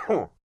locked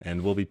up,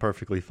 and we'll be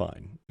perfectly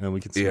fine. And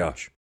we can switch. Yeah.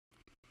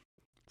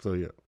 So,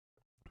 yeah.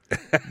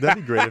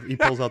 That'd be great if he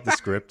pulls out the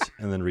script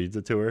and then reads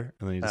it to her,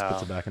 and then he just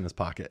puts it back in his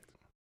pocket.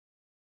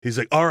 He's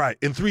like, all right,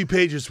 in 3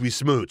 pages we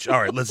smooch.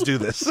 All right, let's do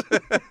this.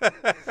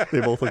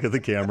 They both look at the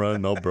camera,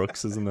 and Mel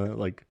Brooks is in the,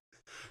 like...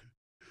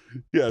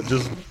 Yeah,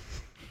 just...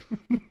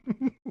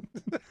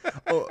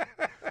 Oh,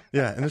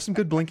 yeah, and there's some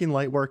good blinking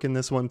light work in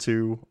this one,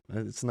 too.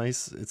 It's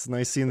nice. It's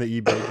nice seeing the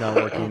e-brake now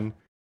working.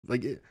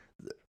 Like,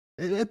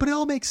 but it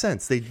all makes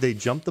sense. They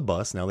jumped the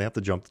bus, now they have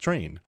to jump the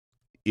train.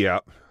 Yeah.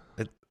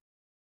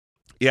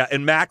 Yeah,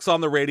 and Max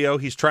on the radio,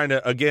 he's trying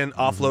to, again,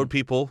 offload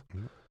people.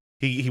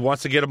 He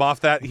wants to get him off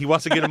that. He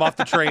wants to get him off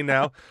the train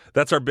now.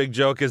 That's our big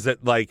joke, is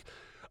that, like,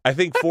 I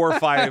think 4 or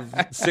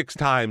 5, 6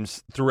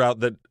 times throughout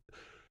that,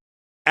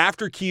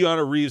 after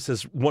Keanu Reeves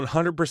has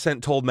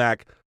 100% told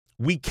Mac,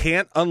 we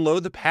can't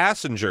unload the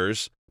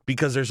passengers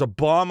because there's a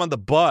bomb on the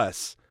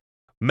bus.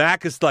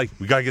 Mac is like,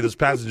 we got to get those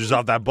passengers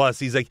off that bus.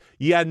 He's like,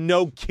 yeah,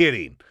 no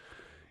kidding.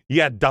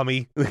 Yeah,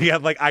 dummy. Yeah,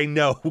 like, I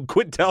know.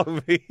 Quit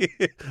telling me.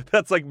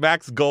 That's like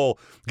Mac's goal.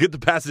 Get the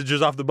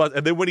passengers off the bus.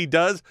 And then when he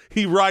does,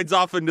 he rides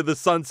off into the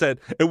sunset,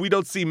 and we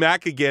don't see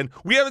Mac again.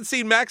 We haven't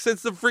seen Mac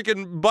since the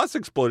freaking bus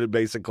exploded,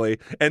 basically.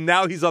 And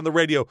now he's on the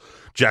radio.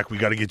 Jack, we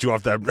got to get you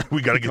off that.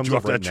 We got to get you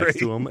off that train. Next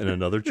to him in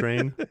another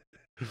train.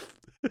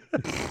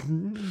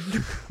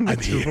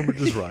 I'm here. Them are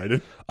just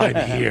riding. I'm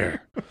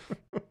here.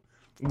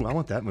 Ooh, I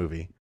want that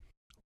movie.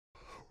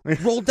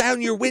 Roll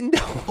down your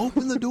window.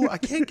 Open the door. I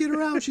can't get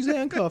her out. She's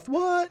handcuffed.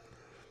 What?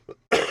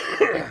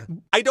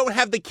 I don't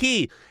have the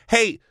key.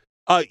 Hey,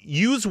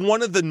 use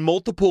one of the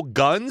multiple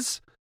guns,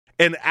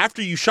 and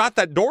after you shot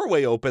that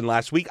doorway open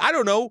last week, I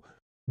don't know,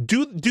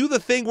 do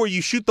the thing where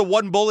you shoot the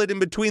one bullet in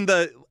between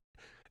the...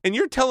 And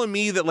you're telling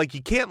me that, like,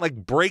 you can't, like,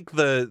 break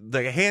the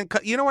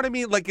handcuff. You know what I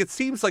mean? Like, it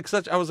seems like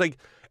such... I was like,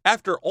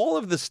 after all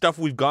of the stuff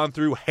we've gone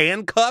through,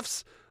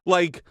 handcuffs,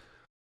 like...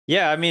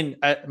 Yeah, I mean,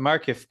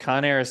 Mark, if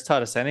Con Air has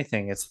taught us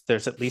anything,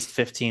 there's at least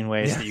 15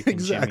 ways that you can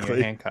jam your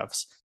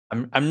handcuffs.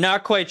 I'm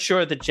not quite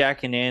sure that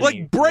Jack and Annie...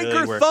 Like, break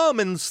her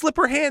thumb and slip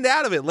her hand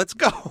out of it. Let's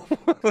go.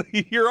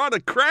 You're on a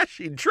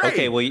crashing train.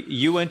 Okay, well,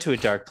 you went to a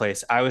dark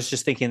place. I was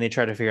just thinking they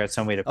tried to figure out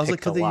some way to pick the lock. I was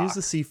like, could they use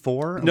the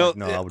C4? No,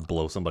 no, I would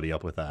blow somebody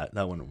up with that.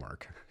 That wouldn't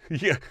work.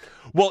 Yeah,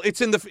 well,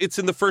 it's in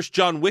the first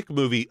John Wick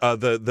movie.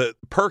 The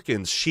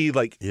Perkins, she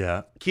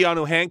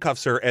Keanu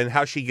handcuffs her, and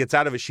how she gets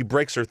out of it, she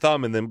breaks her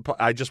thumb, and then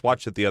I just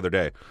watched it the other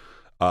day,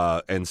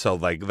 and so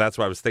like that's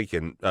what I was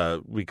thinking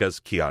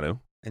because Keanu,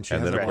 and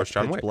then of course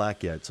John Wick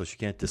black yet, so she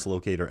can't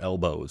dislocate her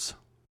elbows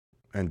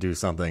and do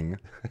something,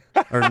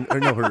 her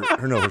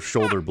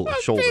shoulder.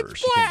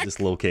 She can't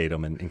dislocate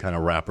them and kind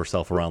of wrap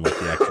herself around like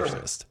The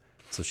Exorcist,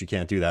 so she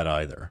can't do that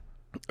either.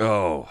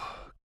 Oh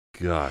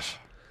gosh.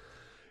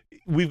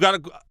 We've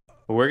got to.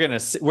 We're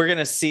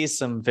gonna see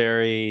some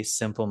very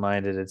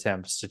simple-minded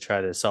attempts to try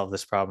to solve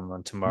this problem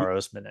on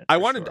tomorrow's minute. I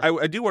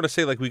do want to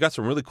say, like, we got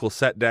some really cool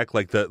set deck,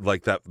 like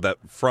that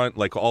front,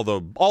 like all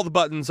the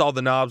buttons, all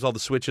the knobs, all the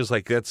switches.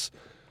 Like it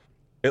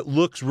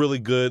looks really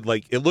good.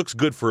 Like it looks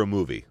good for a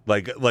movie.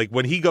 Like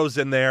when he goes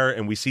in there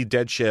and we see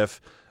Dead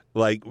Schiff,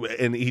 like,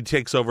 and he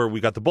takes over.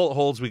 We got the bullet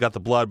holes, we got the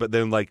blood, but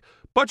then like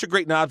a bunch of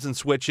great knobs and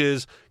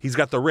switches. He's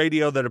got the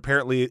radio that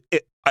apparently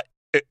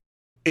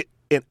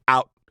it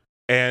out.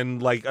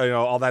 And like, you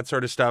know, all that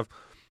sort of stuff.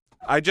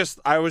 I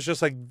was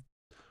just like,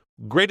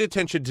 great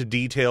attention to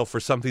detail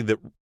for something that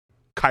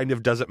kind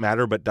of doesn't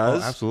matter, but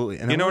does. Oh, absolutely.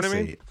 And you know what I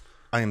mean?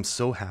 I am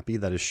so happy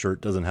that his shirt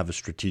doesn't have a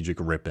strategic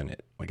rip in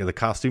it. Like, the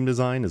costume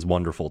design is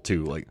wonderful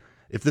too. Like,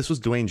 if this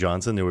was Dwayne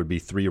Johnson, there would be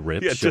 3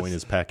 rips showing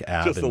his pec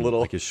ab and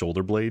like his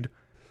shoulder blade,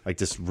 like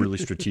this really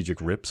strategic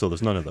rip. So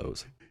there's none of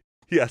those.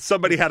 Yeah,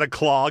 somebody had a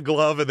claw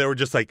glove, and they were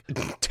just like,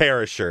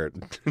 tear a shirt.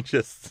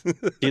 Just.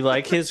 Do you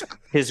like his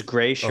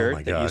gray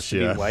shirt that used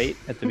to be white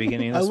at the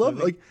beginning of this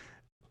movie? Like,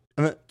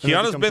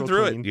 Keanu's been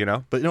through it, you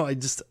know. But no,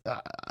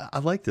 I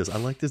like this. I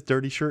like this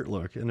dirty shirt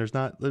look, and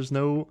there's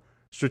no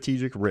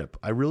strategic rip.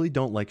 I really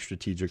don't like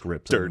strategic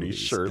rips. Dirty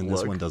shirt and look.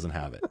 This one doesn't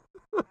have it.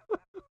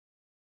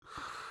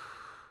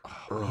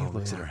 He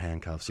looks at her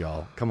handcuffs,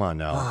 y'all. Come on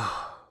now.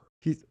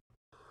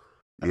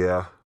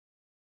 Yeah.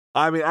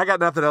 I mean, I got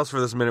nothing else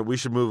for this minute. We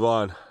should move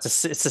on.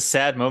 It's a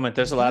sad moment.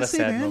 There's a lot of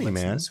sad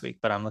moments man. this week,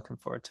 but I'm looking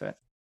forward to it.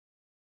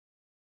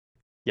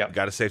 Yep.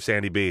 Got to save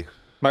Sandy B.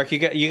 Mark, you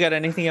got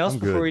anything else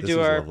before we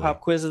do our lovely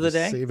pop quiz of the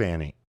day? Save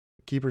Annie.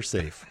 Keep her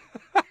safe.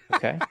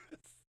 Okay.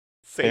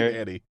 Save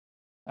Annie.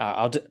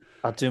 I'll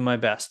do my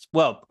best.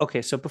 Well,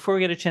 okay, so before we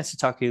get a chance to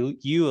talk to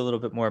you a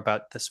little bit more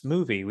about this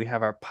movie, we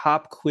have our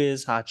pop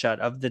quiz hotshot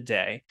of the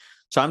day.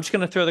 So I'm just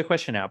going to throw the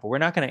question out, but we're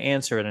not going to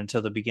answer it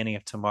until the beginning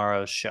of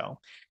tomorrow's show.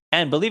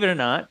 And believe it or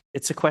not,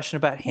 it's a question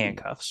about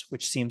handcuffs,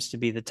 which seems to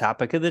be the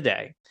topic of the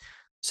day.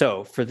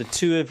 So for the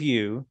two of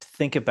you to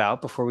think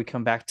about before we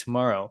come back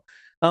tomorrow.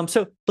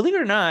 So believe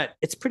it or not,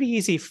 it's pretty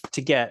easy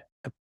to get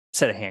a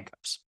set of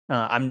handcuffs.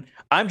 I'm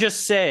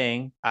just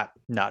saying,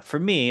 not for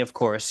me, of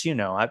course. You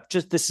know,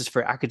 this is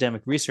for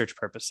academic research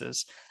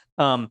purposes.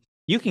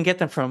 You can get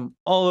them from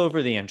all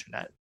over the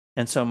internet.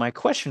 And so my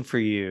question for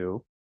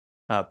you,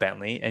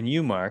 Bentley, and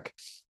you, Mark.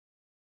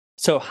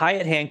 So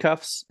Hyatt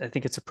handcuffs, I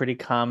think it's a pretty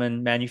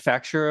common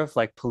manufacturer of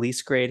like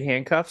police grade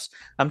handcuffs.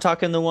 I'm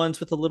talking the ones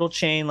with a little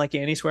chain like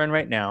Annie's wearing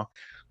right now.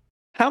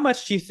 How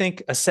much do you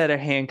think a set of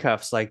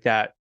handcuffs like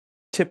that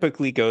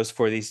typically goes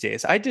for these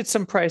days? I did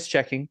some price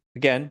checking,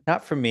 again,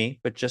 not for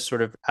me, but just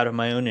sort of out of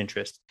my own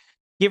interest.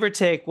 Give or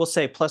take, we'll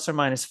say plus or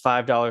minus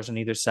 $5 on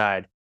either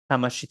side. How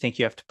much do you think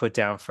you have to put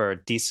down for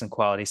a decent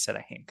quality set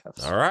of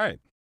handcuffs? All right.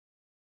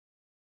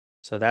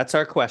 So that's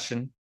our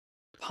question.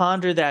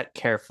 Ponder that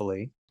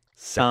carefully.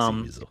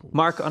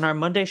 Mark, on our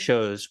Monday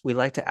shows, we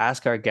like to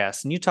ask our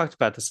guests, and you talked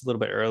about this a little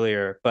bit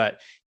earlier,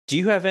 but do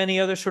you have any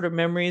other sort of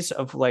memories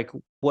of like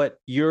what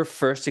your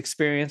first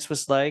experience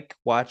was like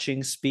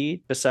watching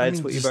Speed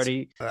besides what you've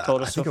already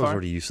told us so far? I think I was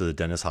already used to the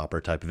Dennis Hopper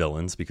type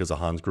villains because of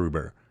Hans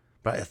Gruber.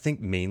 But I think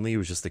mainly it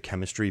was just the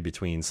chemistry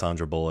between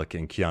Sandra Bullock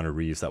and Keanu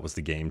Reeves that was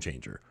the game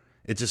changer.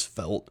 It just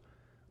felt,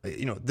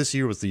 this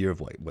year was the year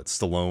of like what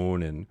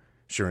Stallone and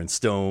Sharon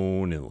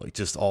Stone and like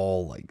just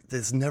all like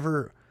there's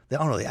never. I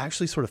don't know. They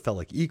actually sort of felt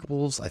like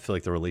equals. I feel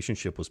like the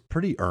relationship was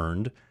pretty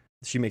earned.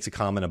 She makes a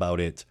comment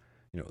about it,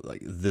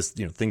 like this,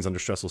 things under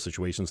stressful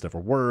situations never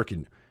work.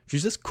 And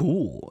she's just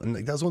cool. And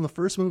like, that was one of the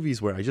first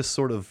movies where I just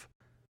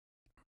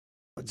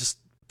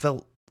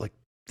felt like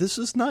this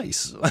is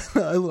nice.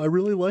 I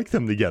really like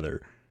them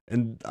together.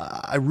 And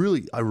I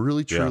really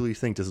truly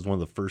think this is one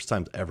of the first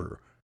times ever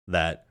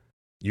that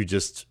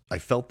I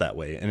felt that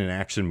way in an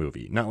action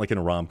movie, not like in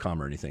a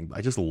rom-com or anything. But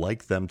I just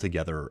like them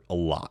together a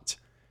lot.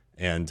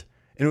 And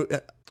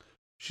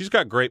she's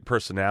got great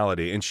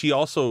personality, and she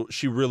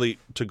really,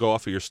 to go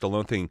off of your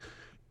Stallone thing,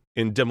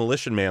 in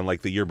Demolition Man,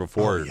 like the year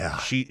before,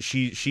 she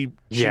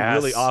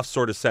really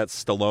sort of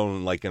sets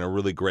Stallone like in a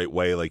really great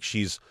way. Like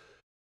she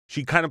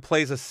kind of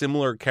plays a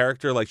similar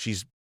character, like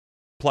she's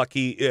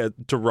plucky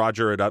to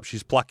Roger it up.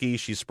 She's plucky,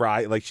 she's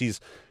spry, like she's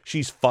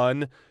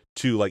fun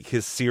to like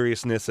his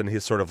seriousness and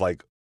his sort of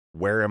like,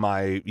 where am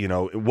I,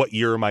 what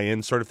year am I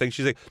in sort of thing.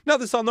 She's like, no,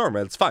 this is all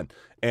normal, it's fun.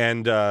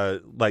 And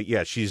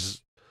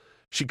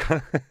she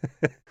kind of,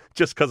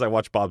 just because I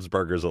watch Bob's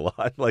Burgers a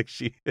lot, like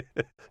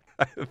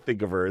I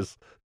think of her as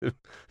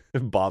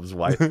Bob's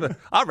wife.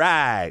 All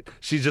right.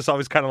 She's just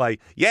always kind of like,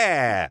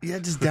 yeah,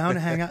 just down to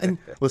hang out. And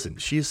listen,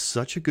 she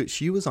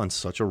was on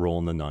such a roll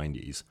in the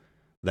 90s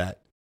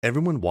that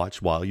everyone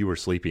watched while you were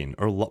sleeping,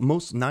 or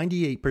most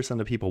 98%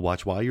 of people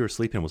watched while you were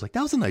sleeping and was like,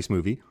 that was a nice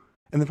movie.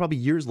 And then probably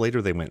years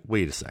later, they went,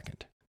 wait a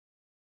second.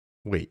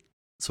 Wait,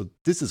 so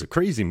this is a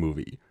crazy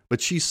movie, but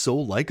she's so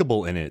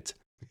likable in it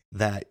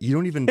that you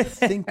don't even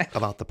think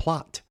about the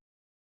plot.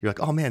 You're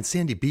like, oh man,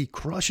 Sandy B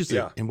crushes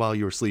it. And while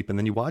you were asleep, and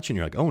then you watch and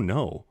you're like, oh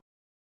no.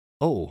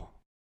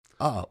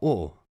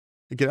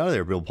 Get out of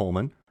there, Bill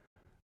Pullman.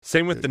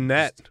 Same with The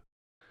Net.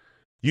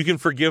 You can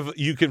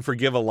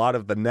forgive a lot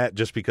of The Net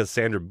just because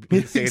Sandy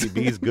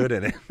B is good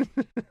in it.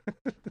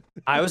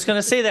 I was going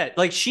to say that,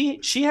 like, she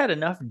had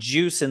enough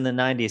juice in the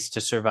 90s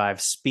to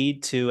survive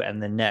Speed 2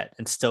 and The Net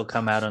and still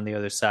come out on the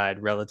other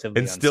side relatively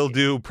and unscathed. Still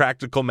do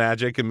Practical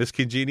Magic and Miss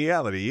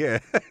Congeniality, yeah.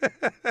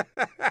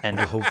 And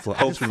I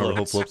just remember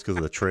Hope Floats because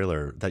of the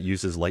trailer that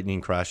uses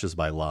Lightning Crashes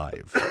by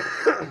Live.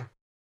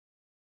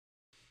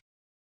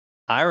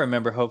 I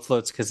remember Hope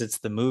Floats because it's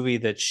the movie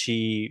that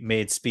she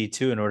made Speed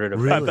 2 in order to...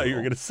 Really? I thought you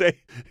were going to say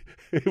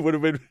it would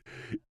have been...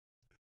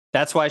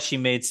 That's why she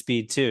made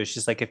Speed 2.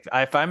 She's like,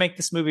 if I make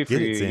this movie for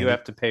you, you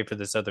have to pay for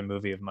this other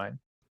movie of mine.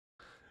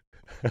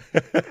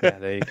 Yeah,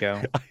 there you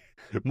go.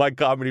 My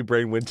comedy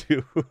brain went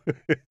to...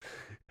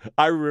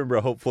 I remember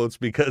Hope Floats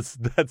because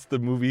that's the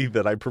movie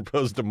that I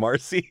proposed to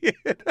Marcy.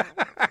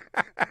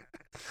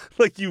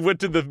 Like, you went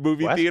to the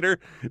movie theater?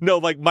 No,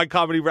 like, my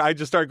comedy, I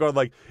just started going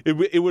like,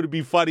 it would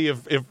be funny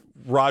if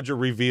Roger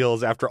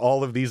reveals after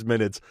all of these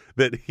minutes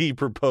that he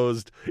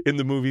proposed in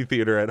the movie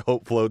theater at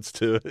Hope Floats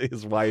to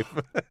his wife.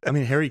 I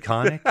mean, Harry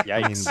Connick?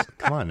 Yikes. I mean,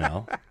 come on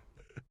now.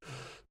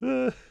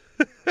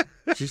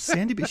 She's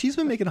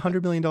been making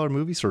 $100 million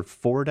movies for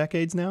 4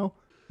 decades now.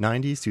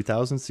 90s,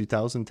 2000s,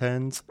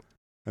 2010s,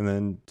 and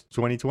then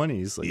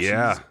 2020s. Like,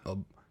 yeah,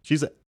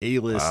 she's an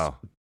A-list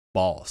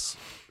boss,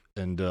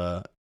 and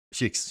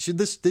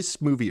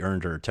this movie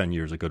earned her 10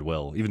 years of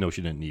goodwill, even though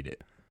she didn't need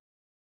it.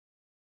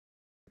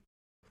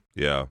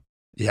 Yeah.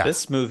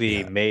 This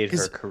movie made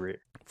her career.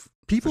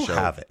 People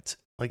have it.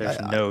 Like,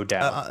 there's no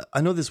doubt.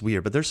 I know this is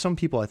weird, but there's some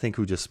people I think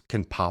who just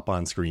can pop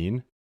on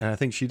screen, and I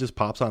think she just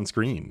pops on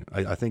screen.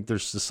 I think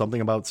there's just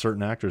something about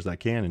certain actors that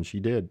can, and she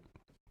did.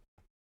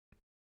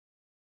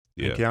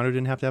 Yeah. And Keanu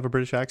didn't have to have a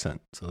British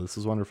accent, so this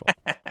is wonderful.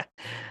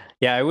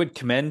 Yeah, I would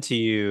commend to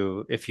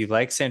you, if you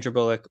like Sandra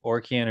Bullock or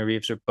Keanu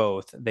Reeves or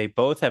both, they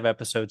both have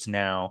episodes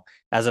now,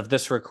 as of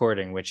this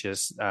recording, which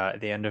is the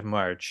end of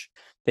March.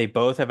 They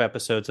both have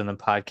episodes on the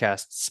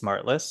podcast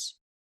Smartless,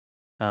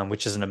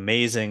 which is an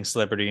amazing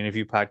celebrity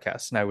interview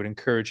podcast, and I would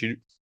encourage you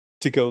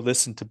to go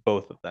listen to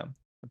both of them,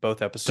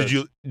 both episodes.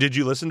 Did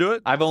you listen to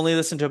it? I've only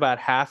listened to about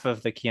half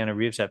of the Keanu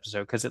Reeves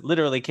episode because it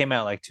literally came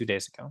out like 2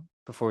 days ago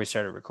before we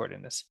started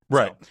recording this.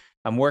 Right. So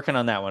I'm working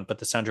on that one, but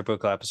the Sandra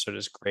Bullock episode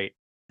is great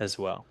as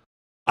well.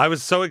 I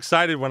was so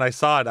excited when I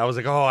saw it. I was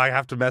like, oh, I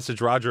have to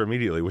message Roger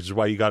immediately, which is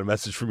why you got a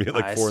message from me at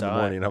like 4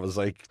 a.m. I was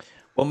like...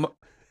 Well,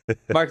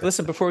 Mark,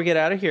 listen, before we get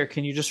out of here,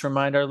 can you just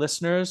remind our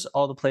listeners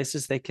all the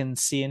places they can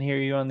see and hear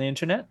you on the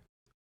internet?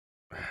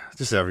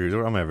 Just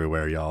everywhere. I'm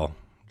everywhere, y'all.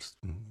 Just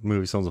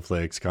Movies, Films, and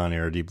Flicks, Con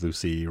Air, Deep Blue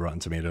Sea, Rotten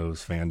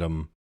Tomatoes,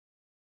 Fandom,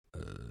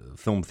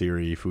 Film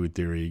Theory, Food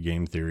Theory,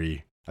 Game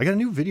Theory. I got a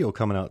new video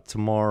coming out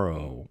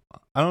tomorrow.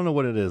 I don't know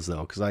what it is,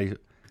 though, because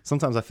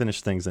sometimes I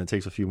finish things and it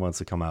takes a few months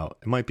to come out.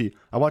 It might be...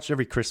 I watched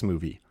every Chris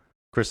movie.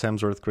 Chris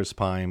Hemsworth, Chris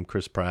Pine,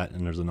 Chris Pratt,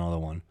 and there's another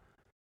one.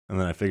 And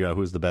then I figure out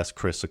who's the best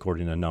Chris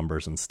according to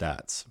numbers and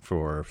stats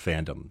for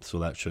Fandom. So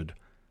that should...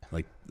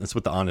 that's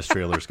with the Honest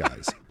Trailers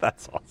guys.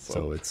 That's awesome.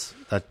 So it's...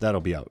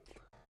 That'll be out.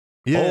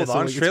 Yeah, the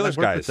Honest Trailers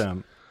guys.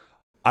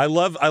 I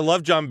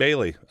love John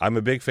Bailey. I'm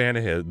a big fan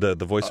of his, the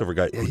voiceover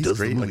guy. Yeah, he's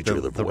great.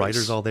 The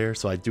writer's all there.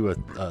 So I do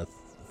a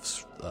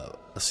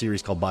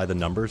series called By the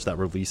Numbers that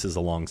releases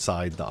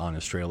alongside the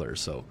Honest Trailers.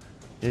 So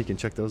yeah, you can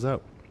check those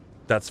out.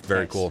 That's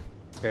very cool.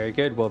 Very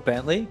good. Well,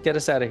 Bentley, get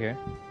us out of here.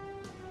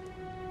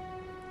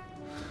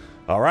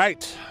 All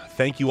right.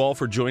 Thank you all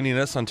for joining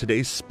us on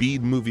today's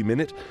Speed Movie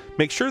Minute.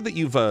 Make sure that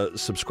you've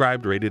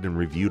subscribed, rated, and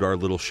reviewed our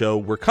little show.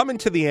 We're coming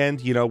to the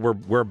end. You know,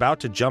 we're about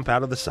to jump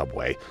out of the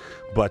subway,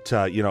 but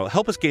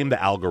help us game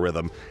the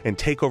algorithm and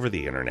take over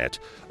the internet.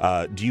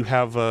 Do you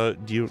have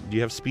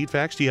speed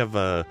facts? Do you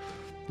have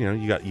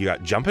you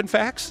got jumping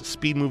facts?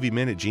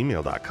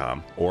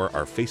 speedmovieminute@gmail.com or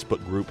our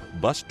Facebook group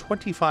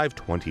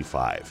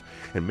Bus2525.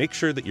 And make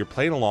sure that you're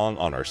playing along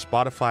on our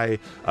Spotify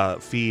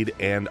feed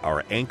and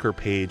our Anchor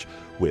page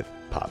with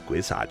Pop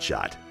Quiz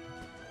Hotshot.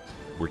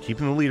 We're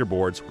keeping the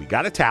leaderboards. We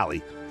got a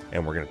tally,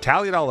 and we're going to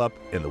tally it all up,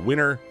 and the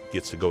winner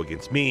gets to go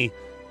against me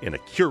in a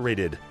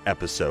curated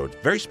episode,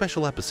 very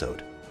special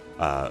episode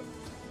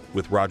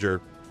with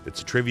Roger.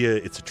 It's a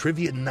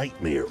trivia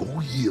nightmare.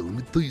 Oh yeah, let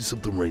me tell you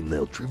something right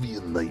now. Trivia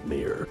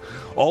nightmare.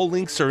 All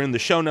links are in the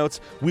show notes.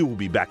 We will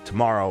be back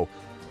tomorrow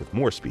with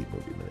more Speed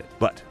Movie Minute.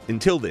 But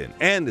until then,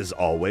 and as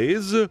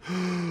always,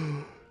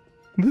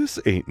 this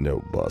ain't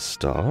no bus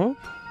stop.